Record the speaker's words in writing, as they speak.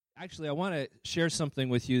Actually, I want to share something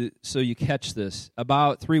with you so you catch this.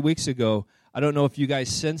 About 3 weeks ago, I don't know if you guys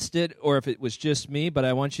sensed it or if it was just me, but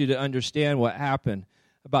I want you to understand what happened.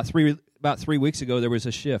 About three weeks ago, there was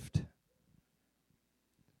a shift.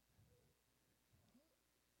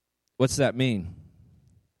 What's that mean?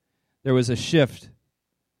 There was a shift.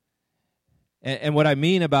 And what I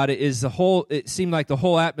mean about it is it seemed like the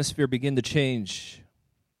whole atmosphere began to change.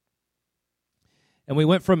 And we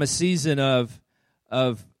went from a season of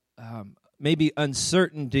maybe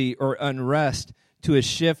uncertainty or unrest to a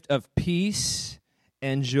shift of peace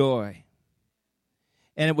and joy.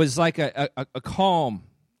 And it was like a calm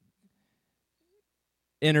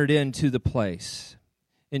entered into the place,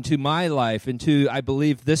 into my life, into, I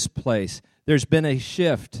believe, this place. There's been a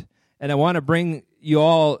shift. And I want to bring you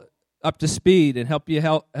all up to speed and help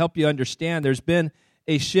you understand there's been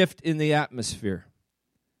a shift in the atmosphere.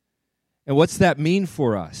 And what's that mean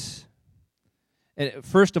for us? And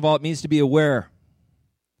first of all, it means to be aware.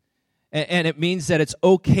 And it means that it's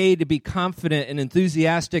okay to be confident and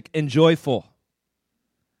enthusiastic and joyful.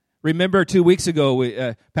 Remember 2 weeks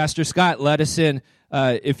ago, Pastor Scott led us in,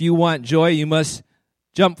 if you want joy, you must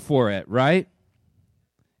jump for it, right?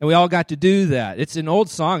 And we all got to do that. It's an old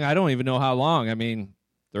song. I don't even know how long.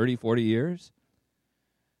 30, 40 years.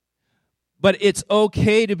 But it's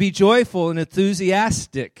okay to be joyful and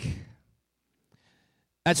enthusiastic.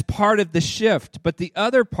 That's part of the shift. But the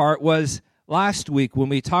other part was last week when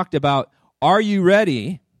we talked about, are you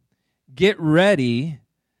ready? Get ready.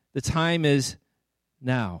 The time is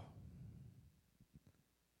now.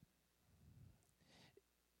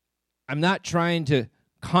 I'm not trying to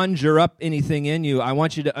conjure up anything in you. I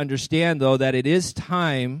want you to understand, though, that it is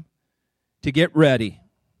time to get ready.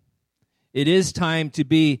 It is time to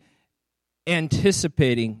be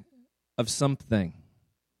anticipating of something.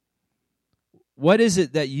 What is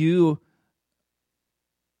it that you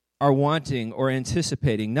are wanting or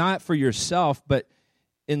anticipating, not for yourself, but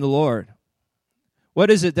in the Lord? What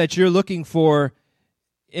is it that you're looking for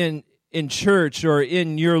in church or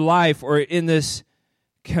in your life or in this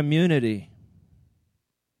community?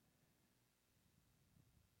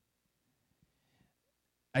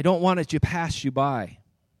 I don't want it to pass you by.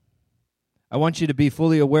 I want you to be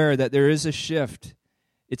fully aware that there is a shift.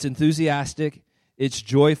 It's enthusiastic, it's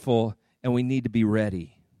joyful, and we need to be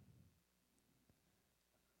ready.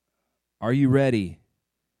 Are you ready?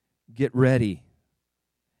 Get ready.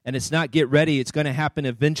 And it's not get ready, it's going to happen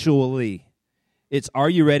eventually. It's are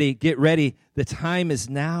you ready? Get ready. The time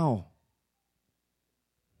is now.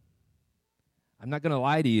 I'm not going to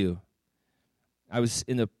lie to you. I was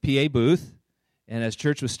in the PA booth, and as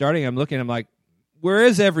church was starting, I'm like, where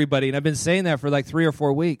is everybody? And I've been saying that for like 3 or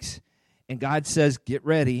 4 weeks. And God says, get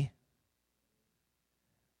ready.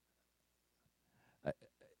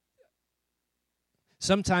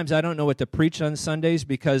 Sometimes I don't know what to preach on Sundays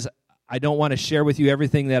because I don't want to share with you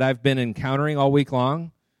everything that I've been encountering all week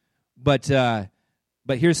long. But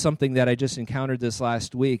here's something that I just encountered this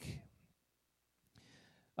last week.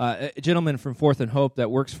 A gentleman from Fourth and Hope that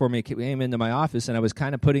works for me came into my office, and I was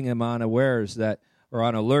kind of putting him on alert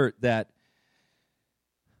that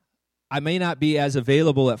I may not be as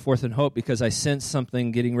available at Fourth and Hope because I sense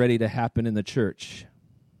something getting ready to happen in the church.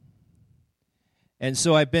 And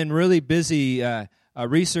so I've been really busy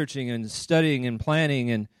researching and studying and planning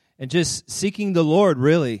and just seeking the Lord,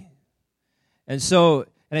 really. And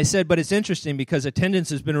I said, but it's interesting because attendance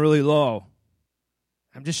has been really low.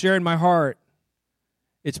 I'm just sharing my heart.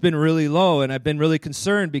 It's been really low, and I've been really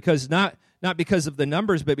concerned because not because of the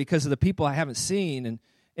numbers, but because of the people I haven't seen,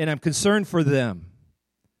 and I'm concerned for them.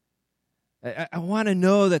 I want to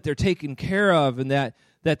know that they're taken care of and that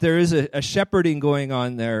there is a shepherding going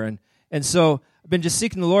on there. And so I've been just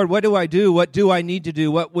seeking the Lord. What do I do? What do I need to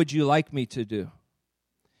do? What would you like me to do?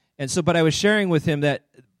 And so, but I was sharing with him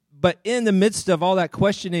but in the midst of all that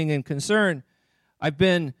questioning and concern, I've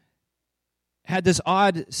had this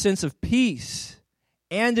odd sense of peace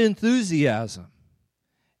and enthusiasm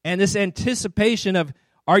and this anticipation of,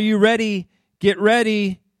 are you ready? Get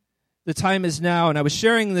ready. The time is now. And I was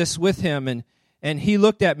sharing this with him, and he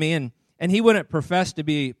looked at me, and he wouldn't profess to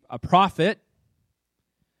be a prophet,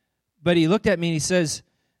 but he looked at me and he says,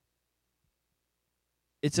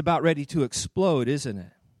 it's about ready to explode, isn't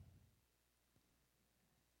it?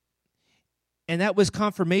 And that was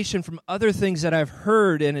confirmation from other things that I've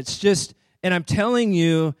heard, and and I'm telling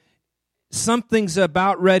you, something's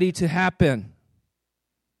about ready to happen.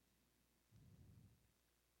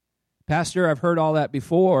 Pastor, I've heard all that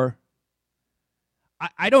before.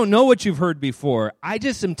 I don't know what you've heard before. I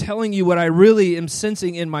just am telling you what I really am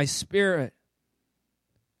sensing in my spirit.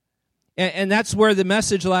 And that's where the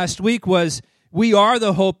message last week was, We are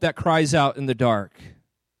the hope that cries out in the dark.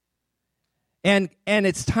 And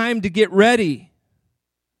it's time to get ready.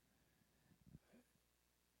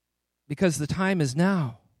 Because the time is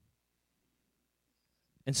now.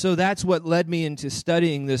 And so that's what led me into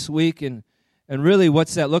studying this week, and really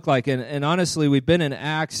what's that look like. And honestly, we've been in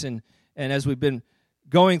Acts, and as we've been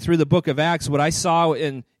going through the book of Acts, what I saw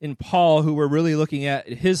in Paul, who we're really looking at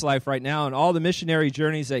his life right now, and all the missionary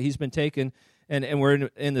journeys that he's been taking, and we're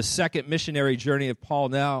in the second missionary journey of Paul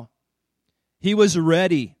now. He was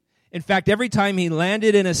ready. In fact, every time he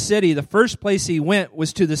landed in a city, the first place he went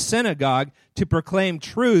was to the synagogue to proclaim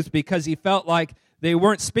truth, because he felt like they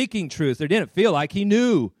weren't speaking truth. Or didn't feel like. He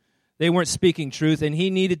knew they weren't speaking truth, and he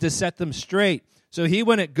needed to set them straight. So he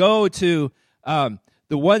wouldn't go to the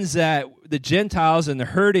ones that, the Gentiles and the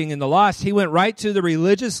hurting and the lost. He went right to the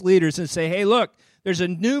religious leaders and say, hey, look, there's a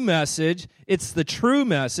new message. It's the true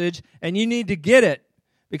message, and you need to get it.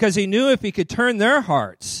 Because he knew if he could turn their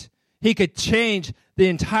hearts, he could change the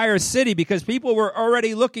entire city, because people were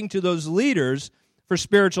already looking to those leaders for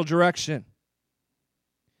spiritual direction.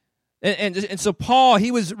 And so Paul, he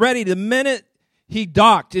was ready. The minute he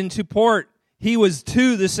docked into port, he was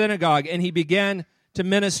to the synagogue, and he began to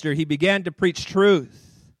minister. He began to preach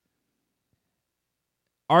truth.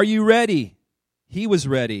 Are you ready? He was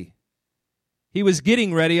ready. He was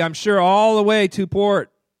getting ready, I'm sure, all the way to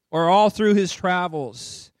port, or all through his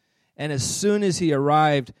travels. And as soon as he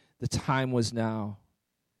arrived, the time was now.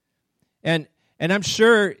 And I'm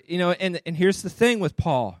sure, and here's the thing with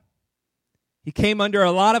Paul. He came under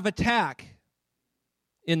a lot of attack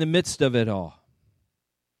in the midst of it all.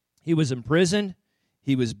 He was imprisoned.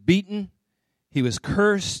 He was beaten. He was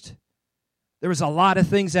cursed. There was a lot of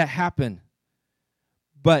things that happened.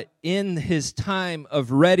 But in his time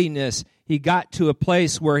of readiness, he got to a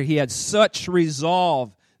place where he had such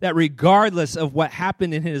resolve that regardless of what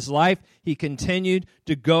happened in his life, he continued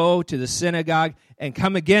to go to the synagogue and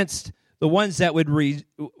come against the ones that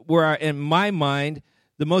were, in my mind,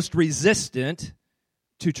 the most resistant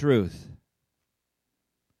to truth.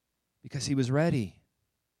 Because he was ready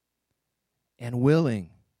and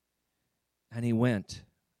willing, and he went.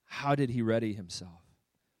 How did he ready himself?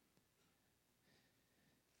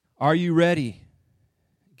 Are you ready?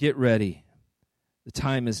 Get ready. The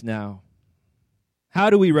time is now.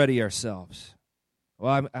 How do we ready ourselves?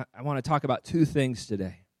 Well, I want to talk about two things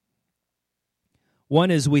today. One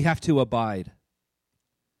is we have to abide.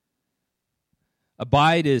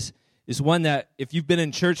 Abide is one that if you've been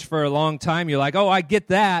in church for a long time, you're like, oh, I get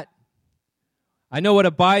that. I know what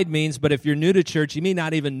abide means, but if you're new to church, you may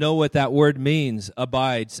not even know what that word means,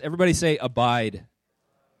 abide. Everybody say abide.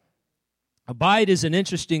 Abide is an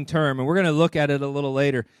interesting term, and we're going to look at it a little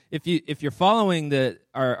later. If you're following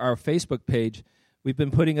our Facebook page, we've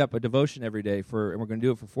been putting up a devotion every day, and we're going to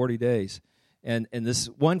do it for 40 days. And this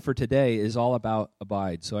one for today is all about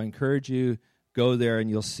abide. So I encourage you, go there and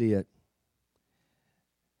you'll see it.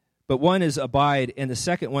 But one is abide, and the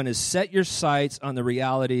second one is set your sights on the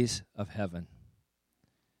realities of heaven.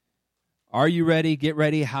 Are you ready? Get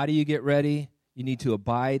ready. How do you get ready? You need to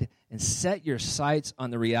abide and set your sights on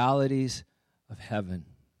the realities of heaven.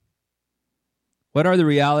 What are the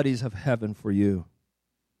realities of heaven for you?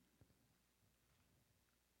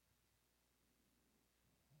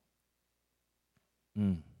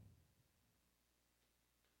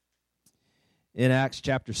 In Acts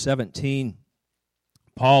chapter 17,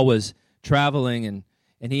 Paul was traveling,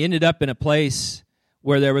 and he ended up in a place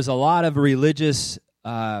where there was a lot of religious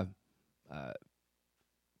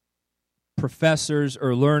professors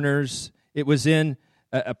or learners. It was in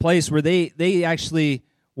a place where they actually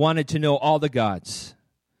wanted to know all the gods.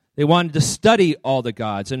 They wanted to study all the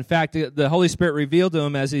gods. In fact, the Holy Spirit revealed to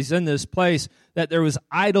him as he's in this place that there was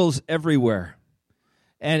idols everywhere.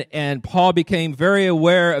 And Paul became very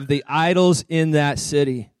aware of the idols in that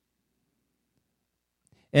city.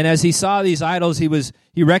 And as he saw these idols,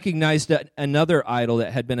 he recognized another idol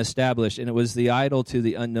that had been established, and it was the idol to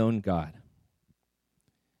the unknown God.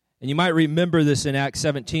 And you might remember this in Acts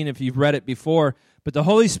 17 if you've read it before, but the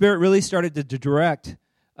Holy Spirit really started to direct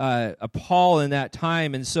Paul in that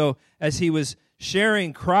time. And so as he was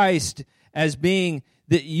sharing Christ as being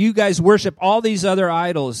that you guys worship all these other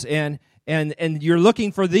idols, and you're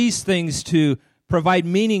looking for these things to provide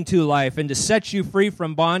meaning to life and to set you free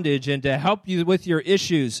from bondage and to help you with your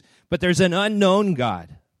issues. But there's an unknown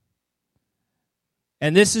God.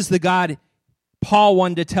 And this is the God Paul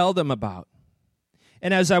wanted to tell them about.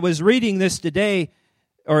 And as I was reading this today,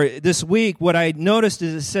 or this week, what I noticed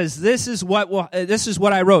is it says, this is what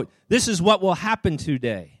I wrote. This is what will happen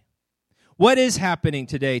today. What is happening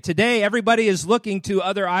today? Today, everybody is looking to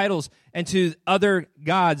other idols and to other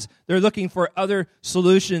gods. They're looking for other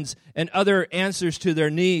solutions and other answers to their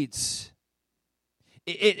needs.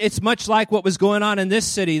 It's much like what was going on in this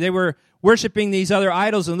city. They were worshiping these other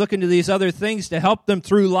idols and looking to these other things to help them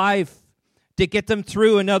through life, to get them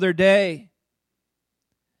through another day.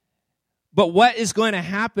 But what is going to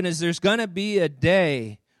happen is there's going to be a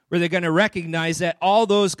day where they're going to recognize that all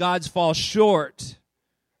those gods fall short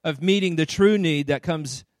of meeting the true need that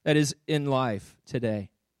is in life today.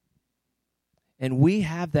 And we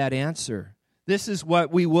have that answer. This is what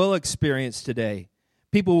we will experience today.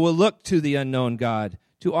 People will look to the unknown God,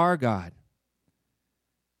 to our God.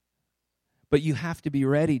 But you have to be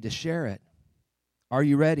ready to share it. Are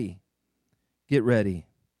you ready? Get ready.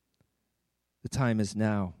 The time is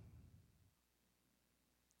now.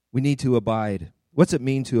 We need to abide. What's it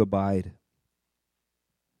mean to abide?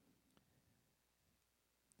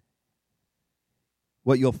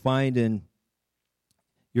 What you'll find in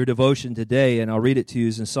your devotion today, and I'll read it to you,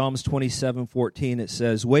 is in Psalms 27:14. It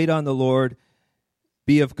says, "Wait on the Lord,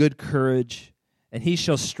 be of good courage, and he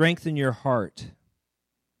shall strengthen your heart.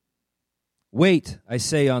 Wait, I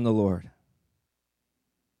say, on the Lord."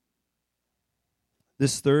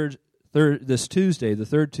 This Tuesday, the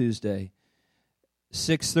third Tuesday,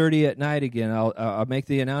 6:30 at night again, I'll make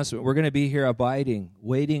the announcement. We're going to be here abiding,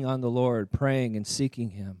 waiting on the Lord, praying and seeking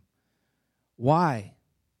him. Why?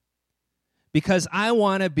 Because I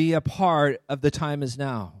want to be a part of the time is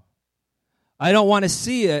now. I don't want to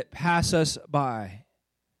see it pass us by.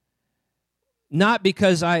 Not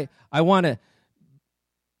because I want to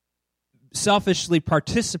selfishly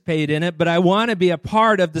participate in it, but I want to be a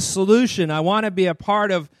part of the solution. I want to be a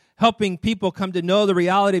part of helping people come to know the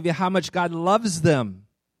reality of how much God loves them.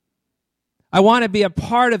 I want to be a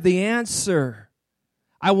part of the answer.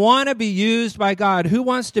 I want to be used by God. Who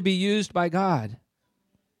wants to be used by God?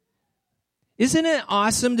 Isn't it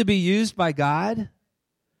awesome to be used by God?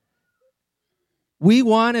 We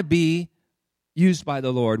want to be used by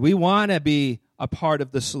the Lord. We want to be a part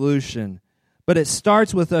of the solution. But it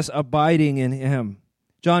starts with us abiding in him.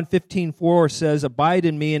 John 15:4 says, "Abide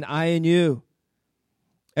in me and I in you.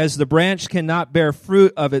 As the branch cannot bear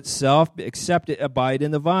fruit of itself except it abide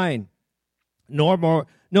in the vine. No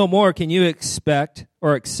more can you expect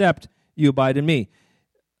or accept you abide in me."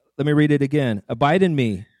 Let me read it again. "Abide in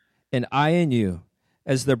me and I in you.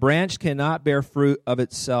 As the branch cannot bear fruit of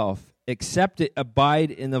itself except it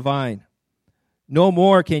abide in the vine. No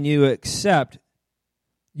more can you accept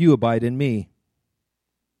you abide in me."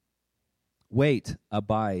 Wait,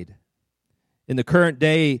 abide. In the current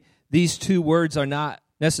day, these two words are not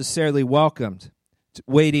necessarily welcomed,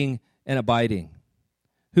 waiting and abiding.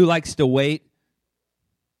 Who likes to wait?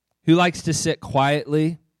 Who likes to sit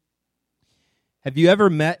quietly? Have you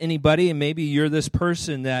ever met anybody, and maybe you're this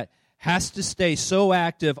person, that has to stay so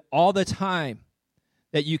active all the time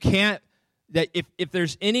that you can't, that if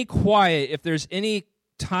there's any quiet, if there's any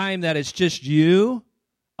time that it's just you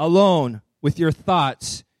alone with your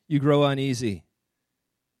thoughts, you grow uneasy?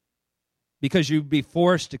 Because you'd be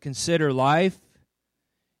forced to consider life.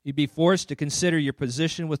 You'd be forced to consider your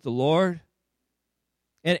position with the Lord.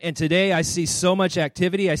 And today I see so much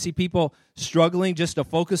activity. I see people struggling just to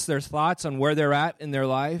focus their thoughts on where they're at in their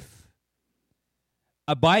life.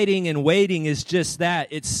 Abiding and waiting is just that.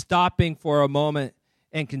 It's stopping for a moment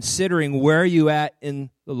and considering where you at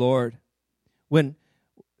in the Lord. When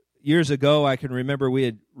years ago, I can remember we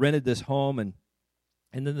had rented this home, and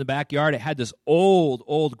in the backyard it had this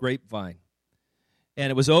old grapevine.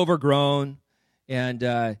 And it was overgrown. And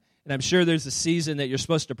I'm sure there's a season that you're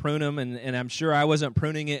supposed to prune them, and I'm sure I wasn't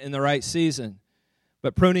pruning it in the right season.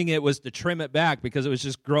 But pruning it was to trim it back because it was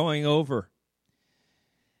just growing over.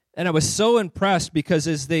 And I was so impressed because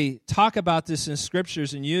as they talk about this in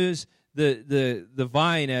Scriptures and use the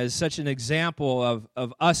vine as such an example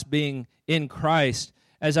of us being in Christ,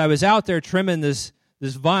 as I was out there trimming this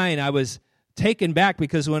vine, I was taken back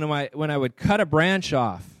because when I would cut a branch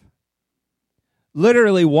off,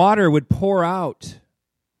 literally water would pour out.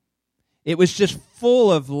 It was just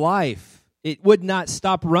full of life. It would not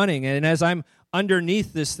stop running. And as I'm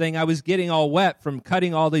underneath this thing, I was getting all wet from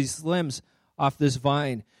cutting all these limbs off this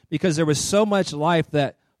vine because there was so much life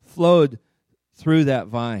that flowed through that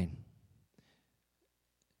vine.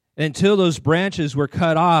 And until those branches were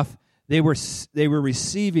cut off, they were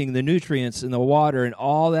receiving the nutrients and the water and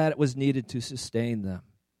all that was needed to sustain them.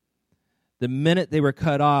 The minute they were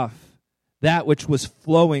cut off, that which was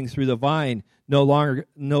flowing through the vine no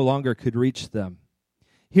longer could reach them.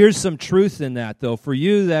 Here's some truth in that, though, for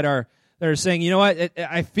you that are saying, you know what,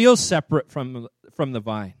 I feel separate from the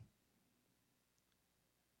vine.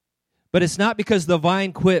 But it's not because the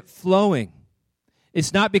vine quit flowing.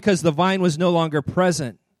 It's not because the vine was no longer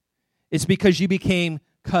present. It's because you became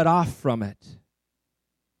cut off from it.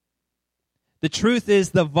 The truth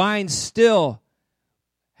is the vine still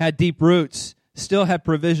had deep roots, still had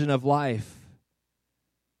provision of life.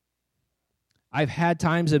 I've had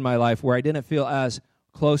times in my life where I didn't feel as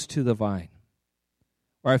close to the vine,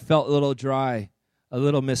 where I felt a little dry, a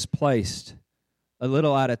little misplaced, a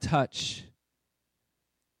little out of touch.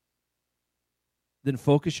 Then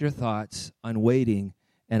focus your thoughts on waiting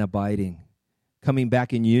and abiding, coming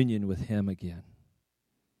back in union with Him again.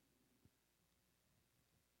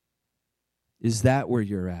 Is that where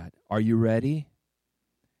you're at? Are you ready?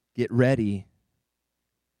 Get ready.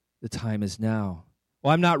 The time is now.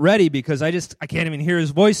 Well, I'm not ready because I can't even hear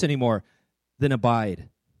His voice anymore. Then abide.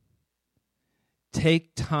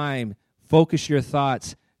 Take time. Focus your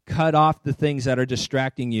thoughts. Cut off the things that are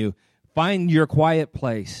distracting you. Find your quiet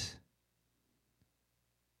place.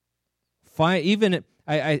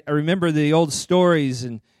 I remember the old stories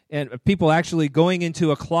and people actually going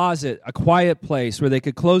into a closet, a quiet place where they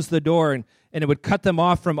could close the door and it would cut them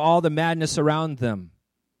off from all the madness around them.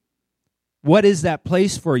 What is that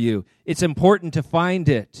place for you? It's important to find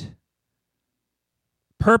it.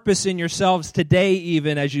 Purpose in yourselves today,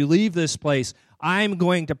 even as you leave this place. I'm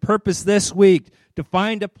going to purpose this week to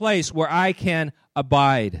find a place where I can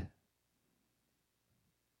abide.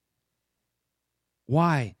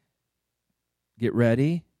 Why? Get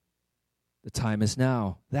ready. The time is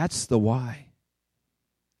now. That's the why.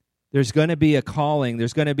 There's going to be a calling.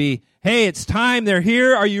 There's going to be, hey, it's time. They're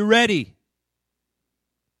here. Are you ready?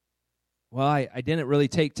 Well, I didn't really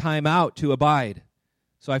take time out to abide.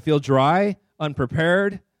 So I feel dry,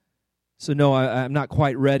 unprepared. So no, I'm not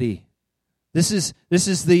quite ready. This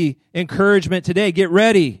is the encouragement today. Get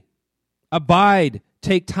ready. Abide.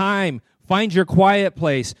 Take time. Find your quiet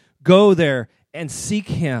place. Go there and seek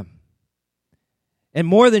Him. And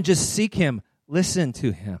more than just seek Him, listen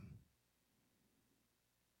to Him.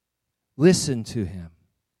 Listen to Him.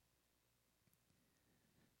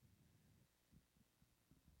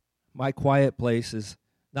 My quiet place is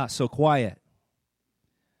not so quiet.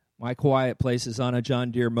 My quiet place is on a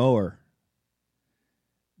John Deere mower.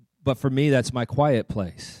 But for me, that's my quiet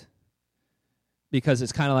place. Because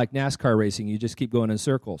it's kind of like NASCAR racing. You just keep going in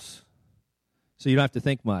circles. So you don't have to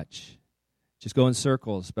think much. Just go in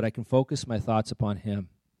circles. But I can focus my thoughts upon Him.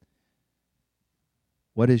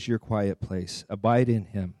 What is your quiet place? Abide in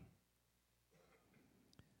Him.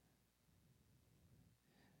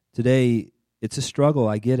 Today, it's a struggle.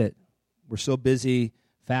 I get it. We're so busy,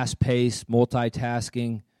 fast-paced,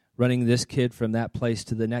 multitasking, running this kid from that place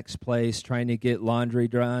to the next place, trying to get laundry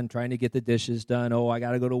done, trying to get the dishes done. Oh, I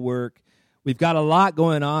got to go to work. We've got a lot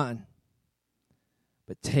going on.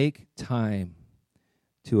 But take time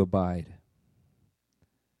to abide.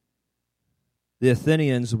 The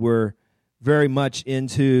Athenians were very much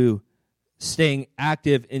into staying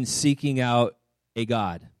active in seeking out a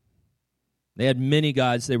god. They had many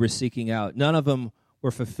gods they were seeking out. None of them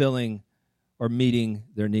were fulfilling or meeting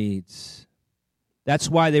their needs. That's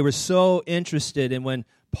why they were so interested in when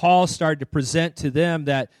Paul started to present to them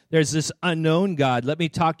that there's this unknown God. Let me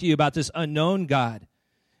talk to you about this unknown God.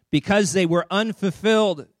 Because they were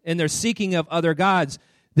unfulfilled in their seeking of other gods,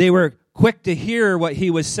 they were quick to hear what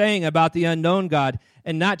he was saying about the unknown God.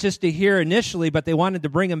 And not just to hear initially, but they wanted to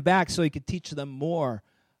bring him back so he could teach them more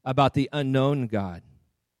about the unknown God.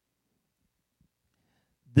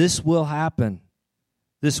 This will happen.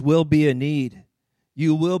 This will be a need.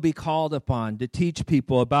 You will be called upon to teach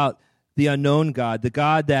people about the unknown God, the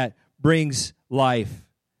God that brings life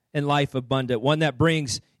and life abundant, one that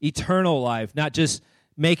brings eternal life, not just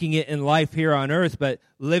making it in life here on earth, but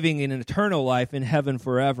living in an eternal life in heaven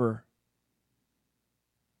forever.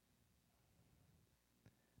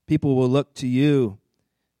 People will look to you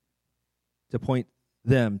to point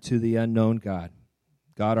them to the unknown God,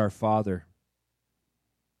 God our Father.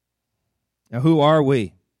 Now, who are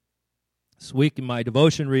we? This week in my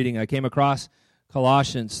devotion reading, I came across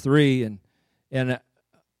Colossians 3, and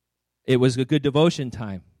it was a good devotion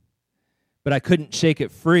time. But I couldn't shake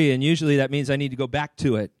it free, and usually that means I need to go back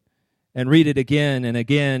to it and read it again and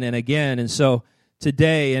again and again. And so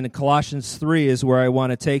today in Colossians 3 is where I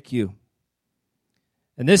want to take you.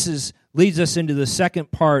 And this leads us into the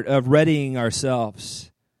second part of readying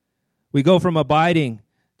ourselves. We go from abiding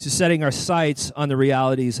to setting our sights on the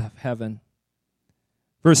realities of heaven.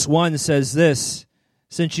 Verse 1 says this,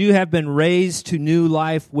 "Since you have been raised to new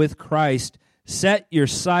life with Christ, set your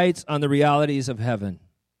sights on the realities of heaven."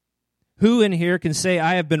 Who in here can say,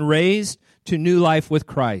 I have been raised to new life with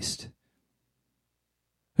Christ?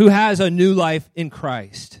 Who has a new life in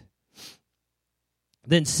Christ?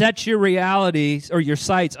 Then set your realities or your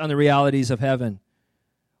sights on the realities of heaven,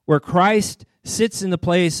 where Christ sits in the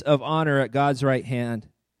place of honor at God's right hand.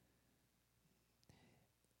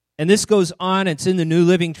 And this goes on, it's in the New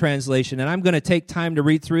Living Translation, and I'm going to take time to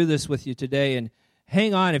read through this with you today. And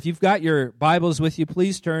hang on, if you've got your Bibles with you,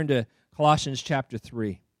 please turn to Colossians chapter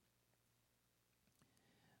 3.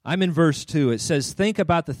 I'm in verse 2. It says, think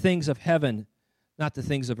about the things of heaven, not the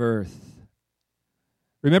things of earth.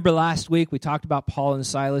 Remember last week we talked about Paul and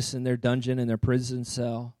Silas in their dungeon, in their prison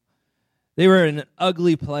cell. They were in an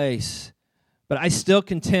ugly place, but I still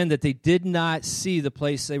contend that they did not see the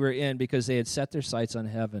place they were in because they had set their sights on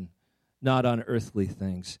heaven, not on earthly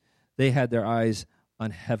things. They had their eyes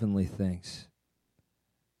on heavenly things.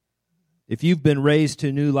 If you've been raised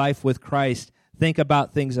to new life with Christ, think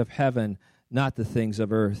about things of heaven, not the things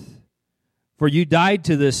of earth. For you died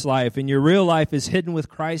to this life, and your real life is hidden with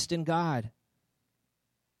Christ in God.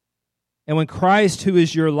 And when Christ, who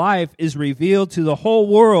is your life, is revealed to the whole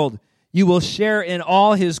world, you will share in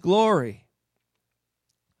all His glory.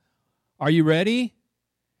 Are you ready?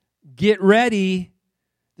 Get ready.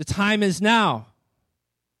 The time is now.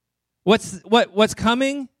 What's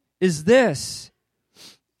coming is this.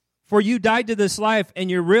 For you died to this life, and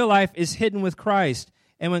your real life is hidden with Christ.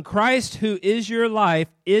 And when Christ, who is your life,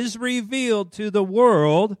 is revealed to the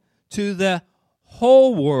world, to the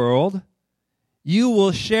whole world, you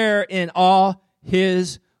will share in all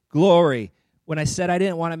His glory. When I said I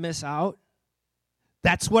didn't want to miss out,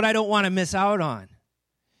 that's what I don't want to miss out on,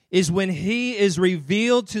 is when He is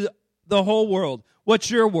revealed to the whole world. What's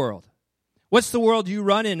your world? What's the world you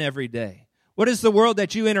run in every day? What is the world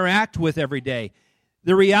that you interact with every day?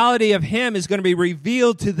 The reality of Him is going to be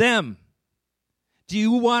revealed to them. Do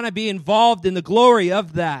you want to be involved in the glory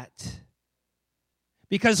of that?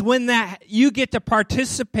 Because when that you get to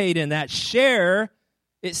participate in that, share,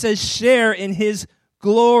 it says share in His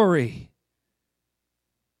glory.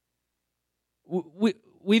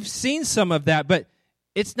 We've seen some of that, but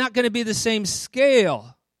it's not going to be the same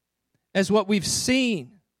scale as what we've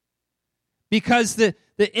seen. Because the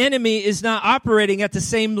enemy is not operating at the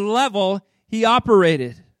same level he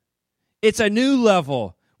operated. It's a new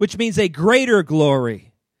level, which means a greater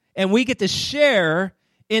glory. And we get to share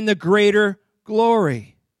in the greater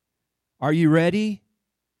glory. Are you ready?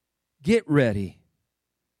 Get ready.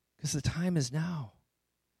 Because the time is now.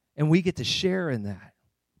 And we get to share in that.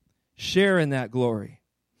 Share in that glory.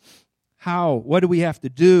 How? What do we have to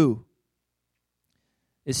do?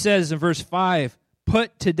 It says in verse 5,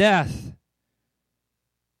 put to death.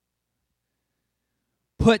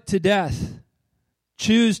 Put to death.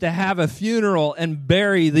 Choose to have a funeral and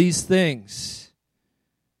bury these things.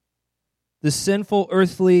 The sinful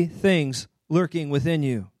earthly things lurking within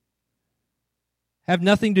you. Have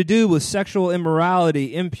nothing to do with sexual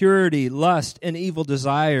immorality, impurity, lust, and evil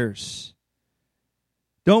desires.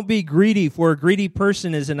 Don't be greedy, for a greedy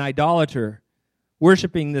person is an idolater,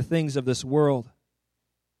 worshiping the things of this world.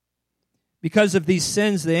 Because of these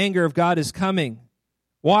sins, the anger of God is coming.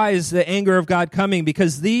 Why is the anger of God coming?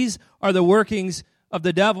 Because these are the workings of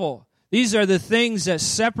the devil. These are the things that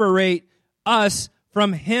separate us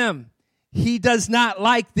from Him. He does not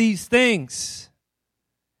like these things.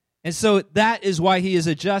 And so that is why He is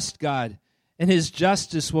a just God. And His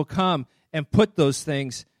justice will come and put those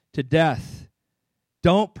things to death.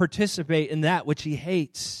 Don't participate in that which He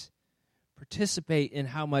hates. Participate in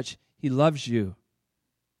how much He loves you.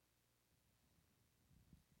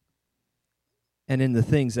 And in the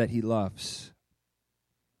things that He loves.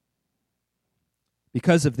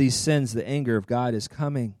 Because of these sins, the anger of God is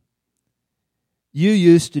coming. You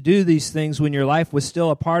used to do these things when your life was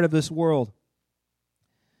still a part of this world.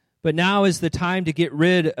 But now is the time to get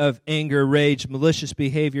rid of anger, rage, malicious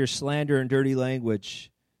behavior, slander, and dirty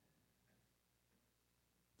language.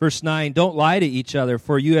 Verse 9, don't lie to each other,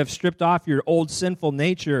 for you have stripped off your old sinful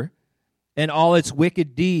nature and all its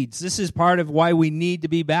wicked deeds. This is part of why we need to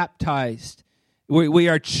be baptized. We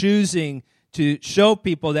are choosing to show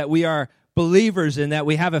people that we are believers and that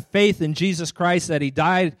we have a faith in Jesus Christ, that He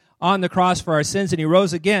died on the cross for our sins and He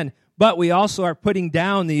rose again. But we also are putting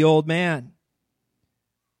down the old man.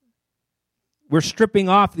 We're stripping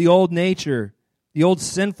off the old nature, the old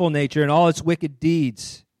sinful nature and all its wicked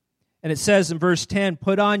deeds. And it says in verse 10,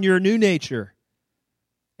 put on your new nature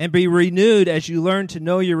and be renewed as you learn to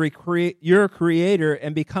know your Creator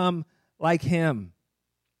and become like Him.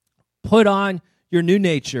 Put on your new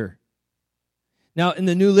nature. Now, in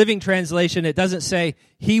the New Living Translation, it doesn't say,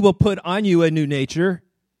 He will put on you a new nature.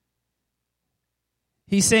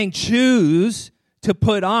 He's saying, choose to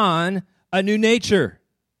put on a new nature.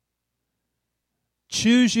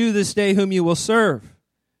 Choose you this day whom you will serve.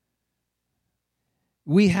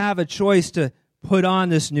 We have a choice to put on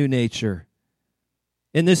this new nature.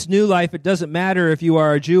 In this new life, it doesn't matter if you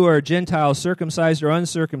are a Jew or a Gentile, circumcised or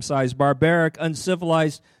uncircumcised, barbaric,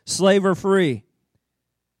 uncivilized, slave or free.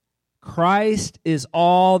 Christ is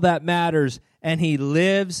all that matters, and He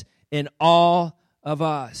lives in all of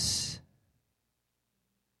us.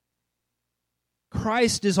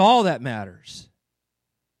 Christ is all that matters.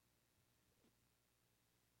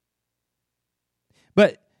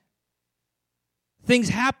 But things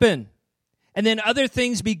happen, and then other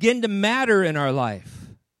things begin to matter in our life.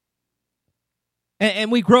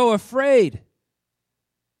 And we grow afraid.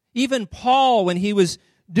 Even Paul, when he was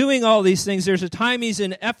doing all these things, there's a time he's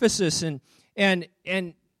in Ephesus, and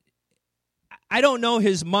I don't know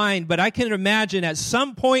his mind, but I can imagine at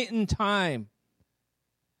some point in time,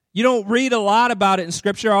 you don't read a lot about it in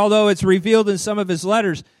Scripture, although it's revealed in some of his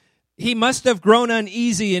letters, he must have grown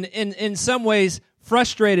uneasy and in some ways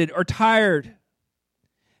frustrated or tired.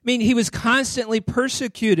 I mean, he was constantly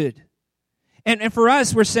persecuted. And for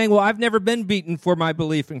us, we're saying, well, I've never been beaten for my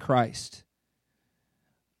belief in Christ.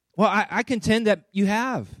 Well, I contend that you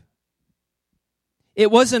have.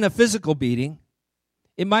 It wasn't a physical beating.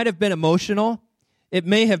 It might have been emotional. It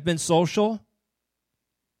may have been social.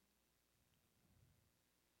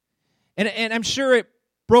 And I'm sure it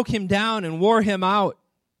broke him down and wore him out.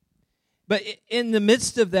 But in the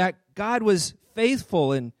midst of that, God was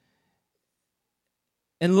faithful and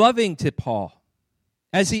loving to Paul,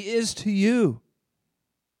 as He is to you.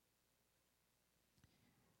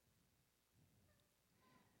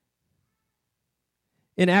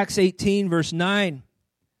 In Acts 18, verse 9,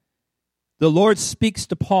 the Lord speaks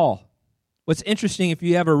to Paul. What's interesting, if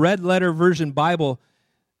you have a red letter version Bible,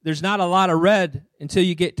 there's not a lot of red until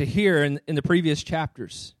you get to here in the previous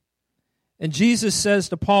chapters. And Jesus says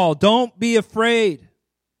to Paul, don't be afraid.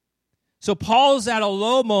 So Paul's at a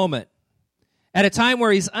low moment, at a time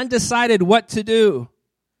where he's undecided what to do.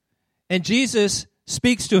 And Jesus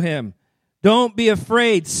speaks to him. Don't be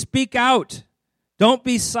afraid. Speak out. Don't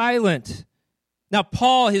be silent. Now,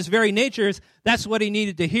 Paul, his very nature, that's what he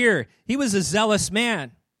needed to hear. He was a zealous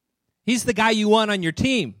man. He's the guy you want on your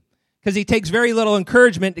team because he takes very little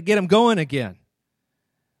encouragement to get him going again.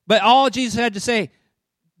 But all Jesus had to say,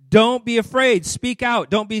 don't be afraid. Speak out.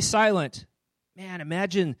 Don't be silent. Man,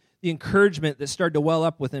 imagine the encouragement that started to well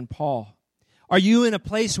up within Paul. Are you in a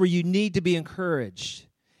place where you need to be encouraged?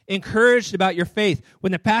 Encouraged about your faith.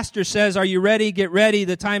 When the pastor says, are you ready? Get ready.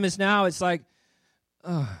 The time is now. It's like,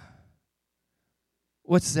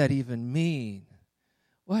 what's that even mean?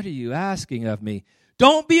 What are you asking of me?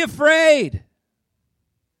 Don't be afraid.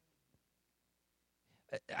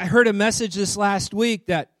 I heard a message this last week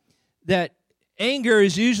that anger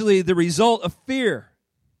is usually the result of fear.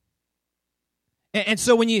 And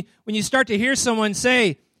so when you start to hear someone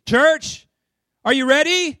say, church, are you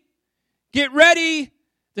ready? Get ready.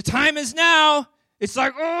 The time is now. It's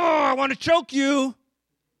like, oh, I want to choke you.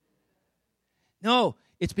 No,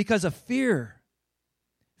 it's because of fear.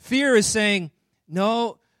 Fear is saying,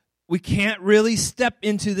 no, we can't really step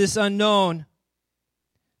into this unknown.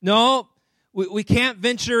 No, we can't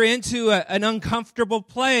venture into an uncomfortable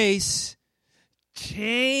place.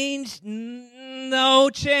 Change? No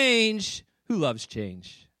change. Who loves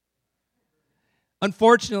change?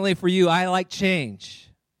 Unfortunately for you, I like change.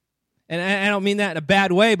 And I don't mean that in a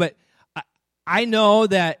bad way, but I know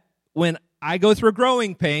that when I go through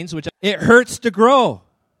growing pains, which it hurts to grow.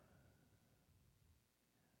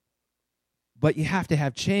 But you have to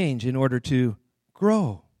have change in order to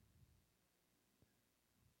grow.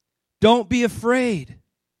 Don't be afraid.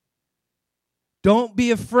 Don't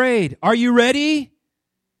be afraid. Are you ready?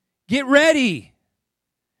 Get ready.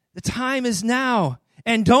 The time is now.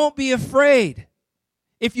 And don't be afraid.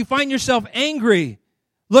 If you find yourself angry,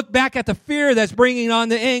 look back at the fear that's bringing on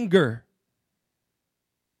the anger.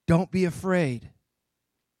 Don't be afraid.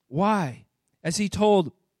 Why? As he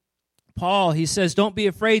told Paul, he says, don't be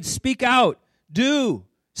afraid. Speak out. Do.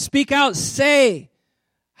 Speak out. Say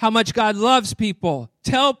how much God loves people.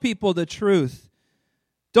 Tell people the truth.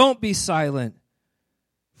 Don't be silent.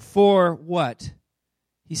 For what?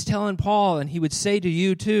 He's telling Paul, and he would say to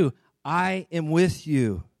you too, I am with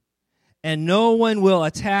you, and no one will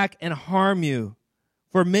attack and harm you.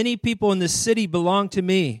 For many people in this city belong to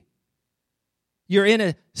me. You're in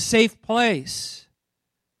a safe place.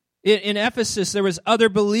 In Ephesus, there was other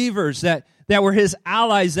believers that were his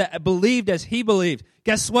allies that believed as he believed.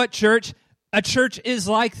 Guess what, church? A church is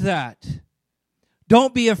like that.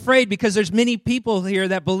 Don't be afraid because there's many people here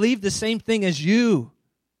that believe the same thing as you.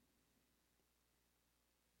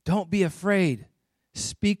 Don't be afraid.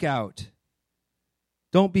 Speak out.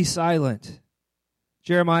 Don't be silent.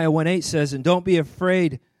 Jeremiah 1:8 says, "And don't be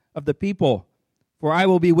afraid of the people, for I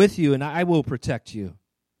will be with you and I will protect you.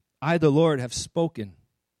 I, the Lord, have spoken."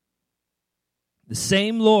 The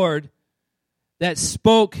same Lord that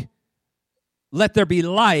spoke, "Let there be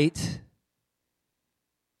light,"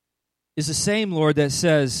 is the same Lord that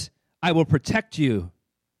says, "I will protect you.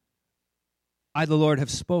 I, the Lord, have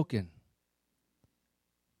spoken."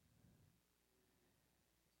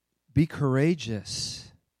 Be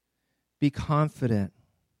courageous. Be confident.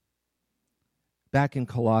 Back in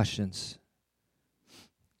Colossians,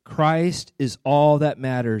 Christ is all that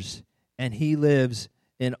matters, and He lives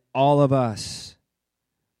in all of us.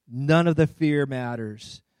 None of the fear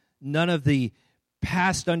matters. None of the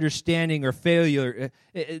past understanding or failure.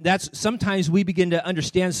 That's sometimes we begin to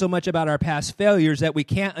understand so much about our past failures that we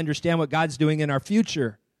can't understand what God's doing in our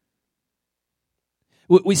future.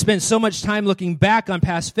 We spend so much time looking back on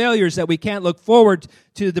past failures that we can't look forward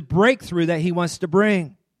to the breakthrough that He wants to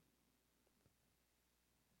bring.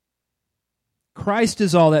 Christ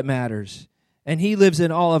is all that matters, and He lives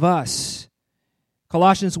in all of us.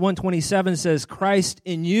 Colossians 1:27 says, "Christ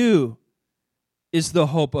in you is the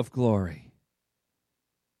hope of glory."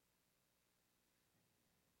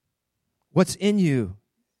 What's in you?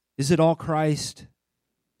 Is it all Christ?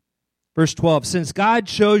 Verse 12, "Since God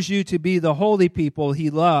chose you to be the holy people He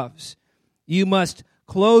loves, you must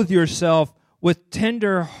clothe yourself with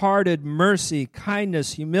tender-hearted mercy,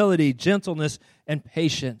 kindness, humility, gentleness, and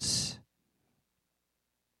patience."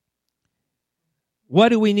 What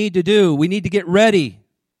do we need to do? We need to get ready.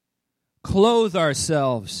 Clothe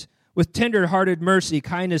ourselves with tender-hearted mercy,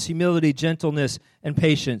 kindness, humility, gentleness, and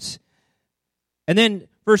patience. And then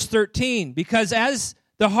verse 13, "Because as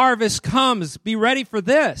the harvest comes, be ready for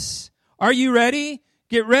this." Are you ready?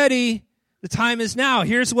 Get ready. The time is now.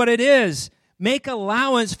 Here's what it is. Make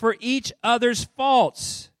allowance for each other's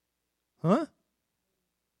faults. Huh?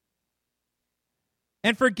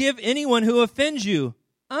 And forgive anyone who offends you.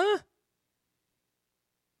 Huh?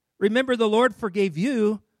 Remember, the Lord forgave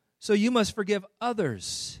you, so you must forgive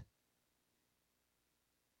others.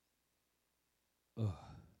 Ugh.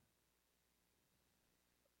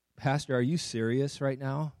 Pastor, are you serious right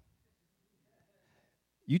now?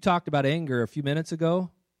 You talked about anger a few minutes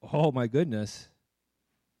ago. Oh, my goodness.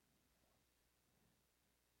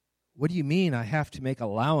 What do you mean I have to make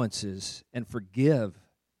allowances and forgive?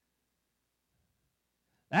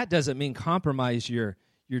 That doesn't mean compromise your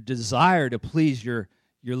desire to please your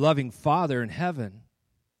loving Father in heaven.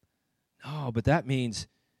 No, but that means,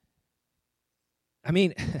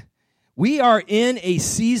 we are in a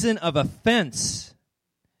season of offense.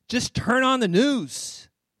 Just turn on the news.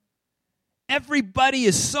 Everybody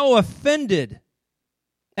is so offended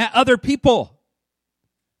at other people.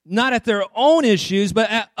 Not at their own issues, but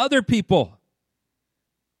at other people.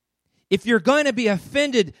 If you're going to be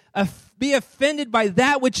offended by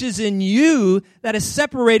that which is in you that is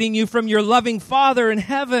separating you from your loving Father in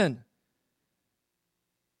heaven.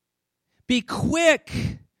 Be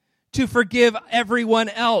quick to forgive everyone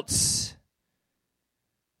else.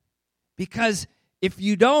 Because if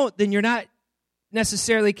you don't, then you're not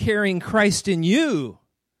necessarily carrying Christ in you,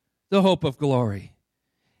 the hope of glory.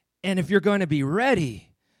 And if you're going to be ready,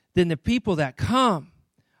 then the people that come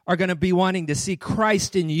are going to be wanting to see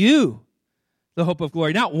Christ in you, the hope of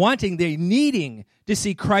glory. Not wanting, they're needing to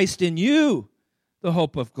see Christ in you, the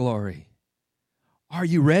hope of glory. Are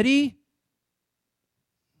you ready?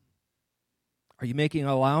 Are you making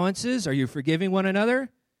allowances? Are you forgiving one another?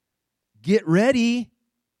 Get ready.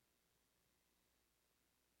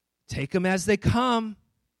 Take them as they come.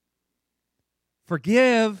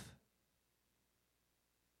 Forgive.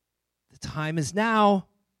 The time is now.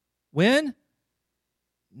 When?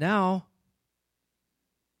 Now.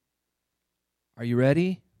 Are you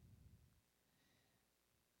ready?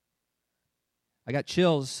 I got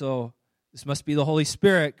chills, so this must be the Holy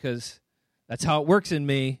Spirit, because that's how it works in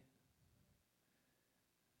me.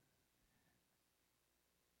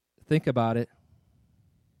 Think about it.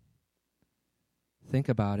 Think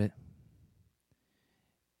about it.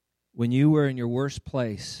 When you were in your worst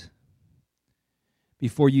place,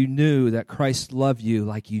 before you knew that Christ loved you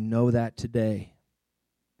like you know that today,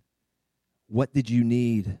 what did you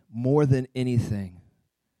need more than anything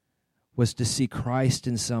was to see Christ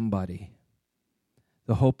in somebody,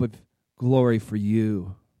 the hope of glory for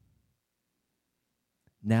you.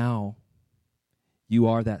 Now, you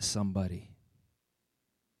are that somebody.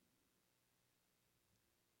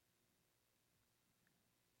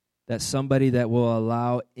 That somebody that will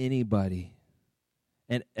allow anybody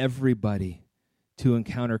and everybody to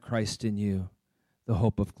encounter Christ in you, the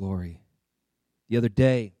hope of glory. The other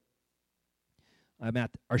day, I'm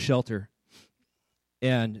at our shelter,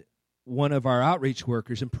 and one of our outreach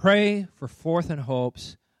workers, and pray for Fourth and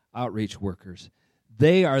Hope's outreach workers.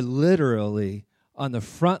 They are literally on the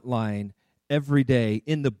front line every day,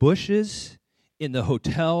 in the bushes, in the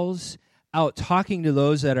hotels, out talking to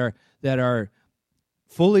those that are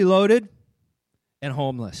fully loaded and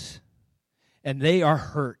homeless. And they are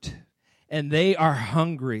hurt, and they are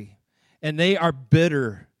hungry, and they are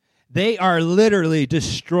bitter. They are literally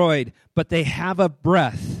destroyed, but they have a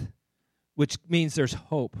breath, which means there's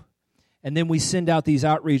hope. And then we send out these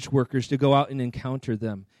outreach workers to go out and encounter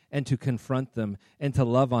them and to confront them and to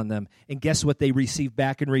love on them. And guess what they receive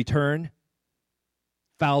back in return?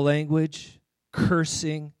 Foul language,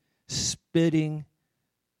 cursing, spitting,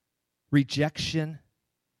 rejection.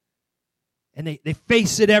 And they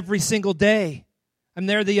face it every single day. I'm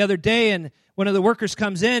there the other day, and one of the workers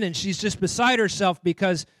comes in, and she's just beside herself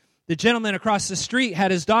because the gentleman across the street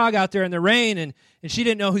had his dog out there in the rain, and she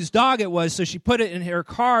didn't know whose dog it was, so she put it in her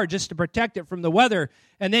car just to protect it from the weather.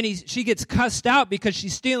 And then she gets cussed out because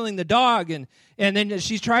she's stealing the dog, and then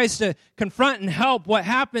she tries to confront and help. What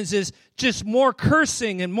happens is just more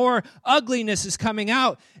cursing and more ugliness is coming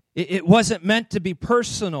out. It wasn't meant to be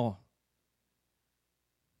personal.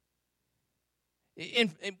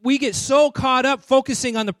 And we get so caught up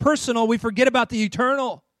focusing on the personal, we forget about the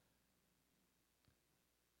eternal.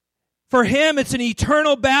 For him, it's an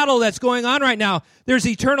eternal battle that's going on right now. There's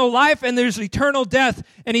eternal life and there's eternal death,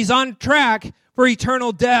 and he's on track for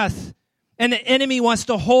eternal death. And the enemy wants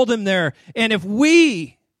to hold him there. And if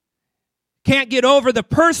we can't get over the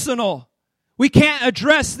personal, we can't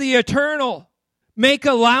address the eternal. Make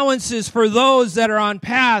allowances for those that are on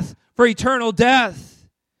path for eternal death.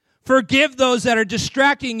 Forgive those that are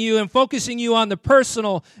distracting you and focusing you on the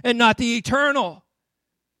personal and not the eternal.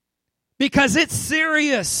 Because it's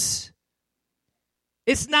serious.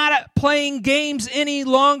 It's not playing games any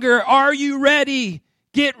longer. Are you ready?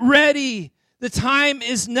 Get ready. The time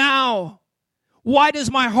is now. Why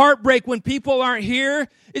does my heart break when people aren't here?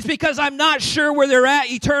 It's because I'm not sure where they're at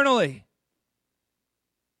eternally.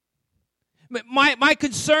 My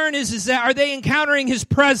concern is that are they encountering His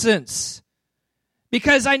presence?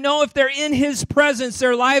 Because I know if they're in His presence,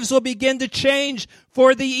 their lives will begin to change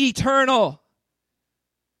for the eternal.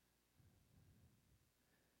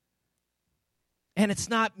 And it's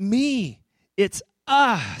not me, it's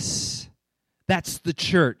us. That's the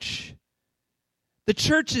church. The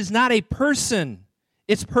church is not a person,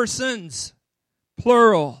 it's persons,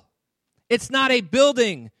 plural. It's not a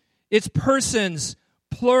building, it's persons,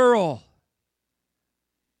 plural.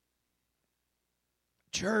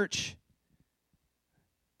 Church.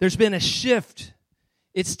 There's been a shift.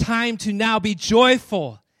 It's time to now be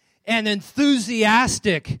joyful and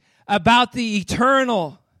enthusiastic about the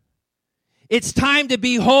eternal. It's time to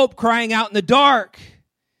be hope crying out in the dark.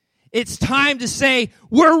 It's time to say,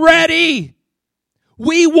 we're ready.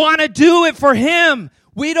 We want to do it for Him.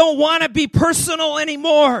 We don't want to be personal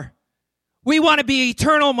anymore. We want to be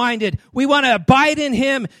eternal minded. We want to abide in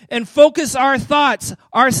Him and focus our thoughts,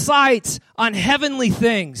 our sights on heavenly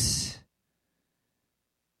things.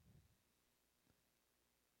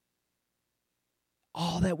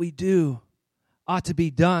 All that we do ought to be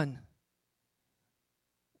done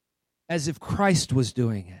as if Christ was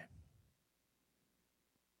doing it.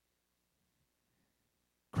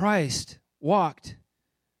 Christ walked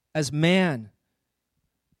as man.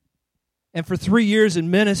 And for 3 years in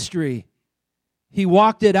ministry, He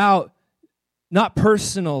walked it out, not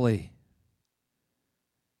personally,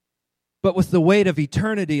 but with the weight of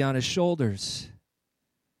eternity on His shoulders.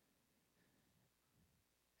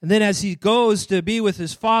 And then as He goes to be with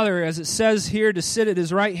His Father, as it says here, to sit at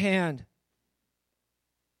His right hand,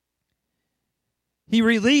 He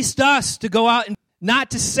released us to go out and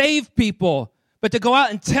not to save people, but to go out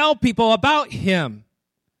and tell people about Him,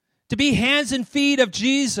 to be hands and feet of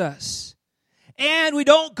Jesus. And we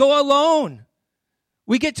don't go alone.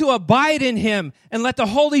 We get to abide in Him and let the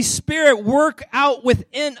Holy Spirit work out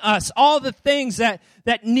within us all the things that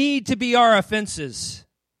need to be our offenses.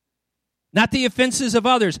 Not the offenses of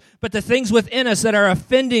others, but the things within us that are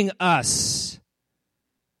offending us,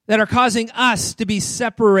 that are causing us to be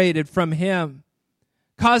separated from Him,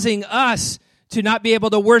 causing us to not be able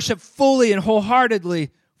to worship fully and wholeheartedly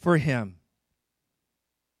for Him.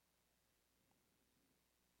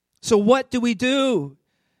 So what do we do?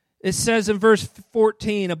 It says in verse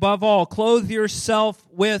 14, above all, clothe yourself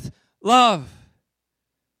with love,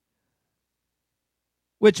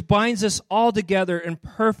 which binds us all together in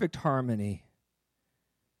perfect harmony.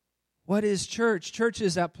 What is church? Church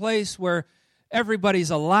is that place where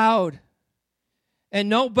everybody's allowed and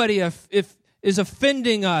nobody is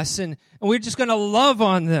offending us, and we're just going to love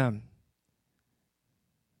on them.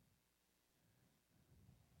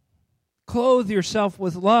 Clothe yourself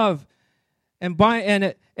with love. And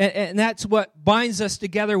that's what binds us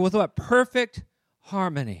together with what? Perfect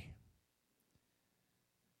harmony.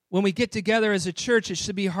 When we get together as a church, it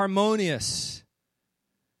should be harmonious.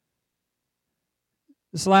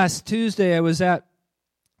 This last Tuesday, I was at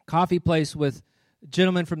a coffee place with a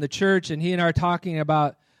gentleman from the church, and he and I were talking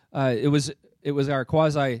about, it was our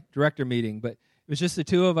quasi-director meeting, but it was just the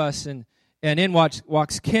two of us, and in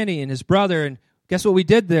walks Kenny and his brother, and guess what we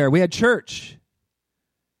did there? We had church.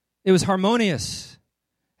 It was harmonious,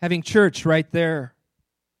 having church right there.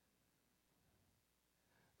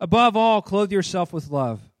 Above all, clothe yourself with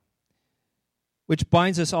love, which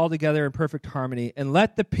binds us all together in perfect harmony. And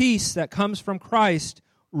let the peace that comes from Christ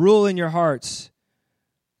rule in your hearts.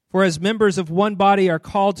 For as members of one body are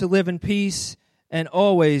called to live in peace and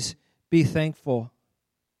always be thankful.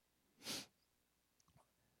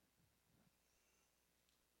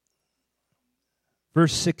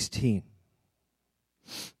 Verse 16.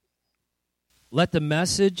 Let the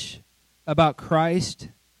message about Christ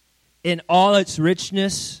in all its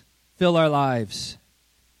richness fill our lives.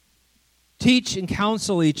 Teach and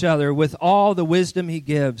counsel each other with all the wisdom He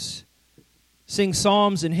gives. Sing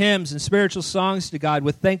psalms and hymns and spiritual songs to God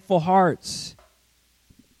with thankful hearts.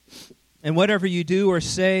 And whatever you do or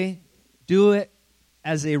say, do it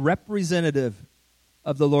as a representative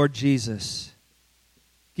of the Lord Jesus,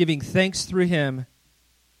 giving thanks through Him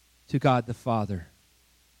to God the Father.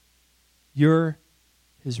 You're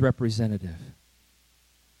His representative.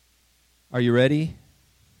 Are you ready?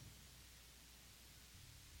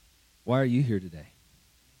 Why are you here today?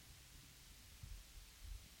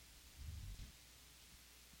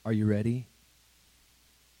 Are you ready?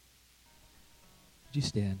 Would you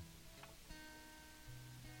stand?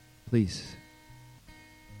 Please.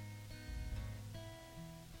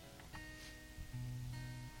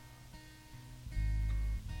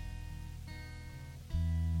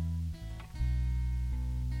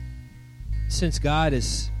 Since God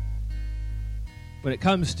is, when it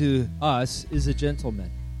comes to us, is a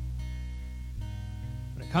gentleman.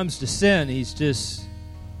 When it comes to sin, He's just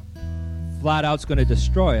flat out's going to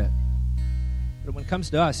destroy it. But when it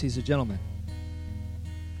comes to us, He's a gentleman.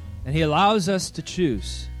 And He allows us to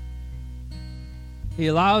choose. He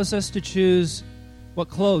allows us to choose what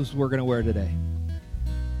clothes we're going to wear today.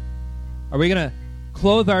 Are we going to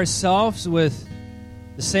clothe ourselves with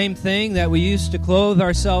the same thing that we used to clothe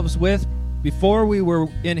ourselves with before we were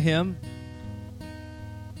in Him?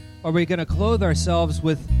 Are we going to clothe ourselves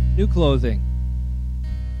with new clothing,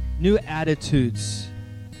 new attitudes,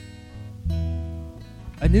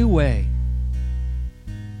 a new way?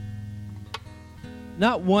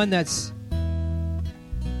 Not one that's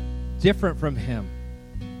different from Him,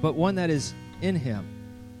 but one that is in Him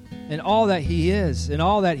and all that He is and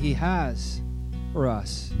all that He has for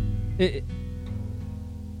us.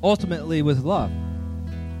 Ultimately with love.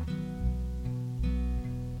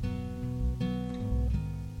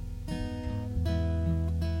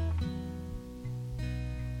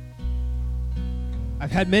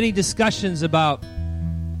 I've had many discussions about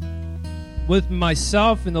with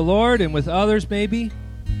myself and the Lord and with others maybe.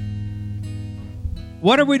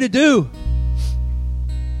 What are we to do?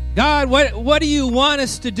 God, what do you want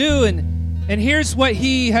us to do? And here's what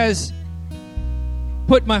He has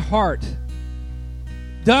put in my heart.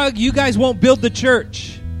 Doug, you guys won't build the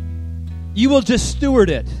church. You will just steward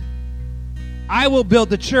it. I will build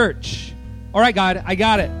the church. All right, God, I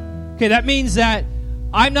got it. Okay, that means that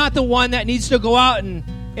I'm not the one that needs to go out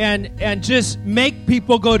and just make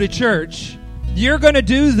people go to church. You're going to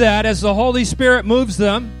do that as the Holy Spirit moves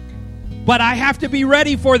them, but I have to be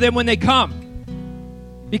ready for them when they come,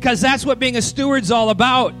 because that's what being a steward's all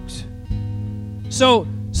about. So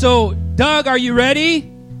Doug, are you ready?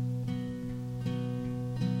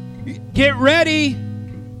 Get ready.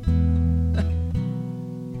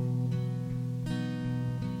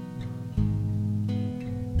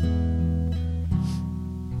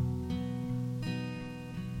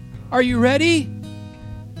 Are you ready?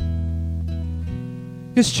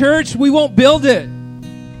 Because church, we won't build it.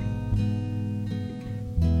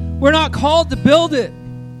 We're not called to build it.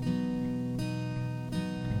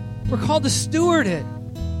 We're called to steward it.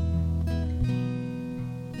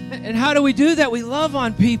 And how do we do that? We love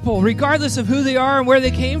on people, regardless of who they are and where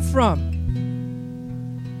they came from.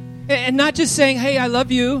 And not just saying, hey, I love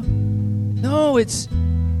you. No, it's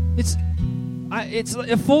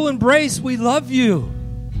a full embrace. We love you.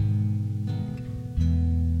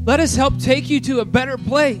 Let us help take you to a better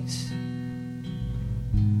place.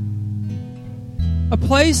 A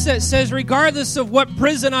place that says, regardless of what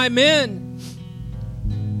prison I'm in,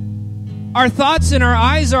 our thoughts and our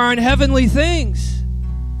eyes are on heavenly things.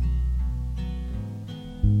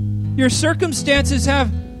 Your circumstances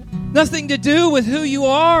have nothing to do with who you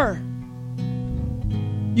are.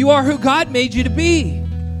 You are who God made you to be.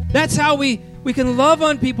 That's how we can love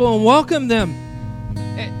on people and welcome them.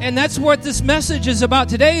 And that's what this message is about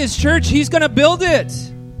today is church. He's going to build it.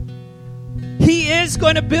 He is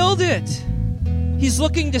going to build it. He's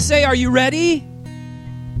looking to say, are you ready?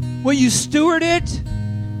 Will you steward it?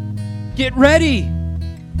 Get ready.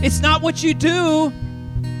 It's not what you do.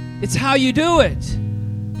 It's how you do it.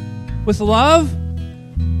 With love.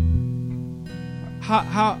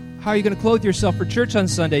 How are you going to clothe yourself for church on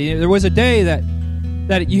Sunday? There was a day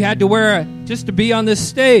that you had to wear just to be on this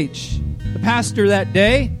stage. The pastor that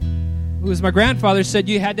day, who was my grandfather, said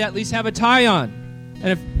you had to at least have a tie on.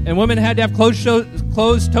 And women had to have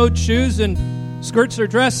closed-toed shoes and skirts or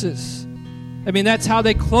dresses. I mean, that's how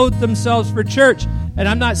they clothed themselves for church. And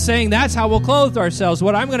I'm not saying that's how we'll clothe ourselves.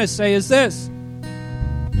 What I'm going to say is this.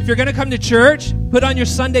 If you're going to come to church, put on your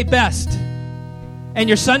Sunday best. And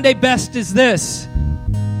your Sunday best is this.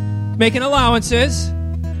 Making allowances,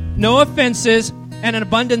 no offenses, and an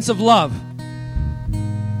abundance of love.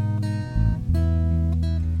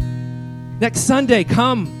 Next Sunday,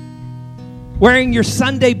 come wearing your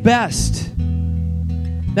Sunday best.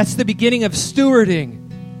 That's the beginning of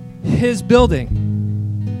stewarding His building.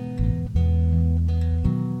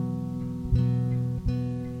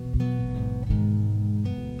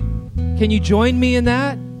 Can you join me in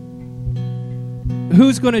that?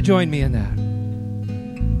 Who's going to join me in that?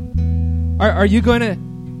 Are you going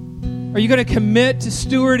to commit to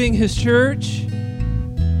stewarding His church?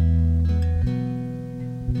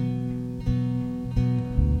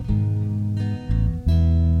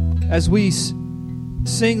 As we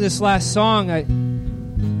sing this last song,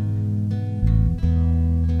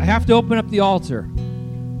 I have to open up the altar.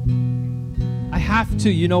 I have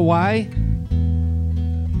to. You know why?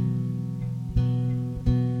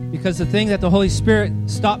 Because the thing that the Holy Spirit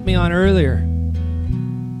stopped me on earlier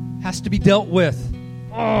has to be dealt with.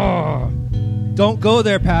 Oh, don't go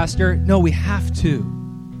there, Pastor. No, we have to.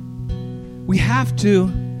 We have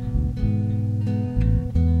to.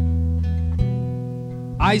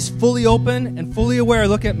 Eyes fully open and fully aware.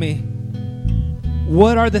 Look at me.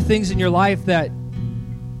 What are the things in your life that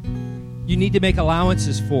you need to make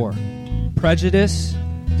allowances for? Prejudice,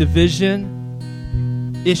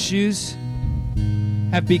 division, issues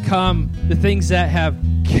have become the things that have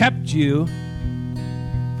kept you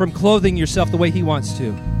from clothing yourself the way He wants to.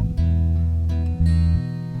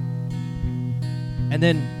 And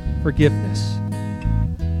then forgiveness.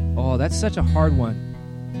 Oh, that's such a hard one.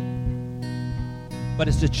 But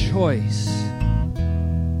it's a choice.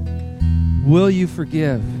 Will you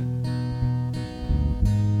forgive?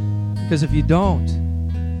 Because if you don't,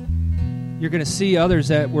 you're going to see others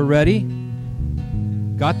that were ready,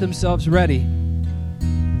 got themselves ready,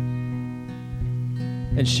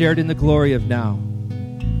 and shared in the glory of now.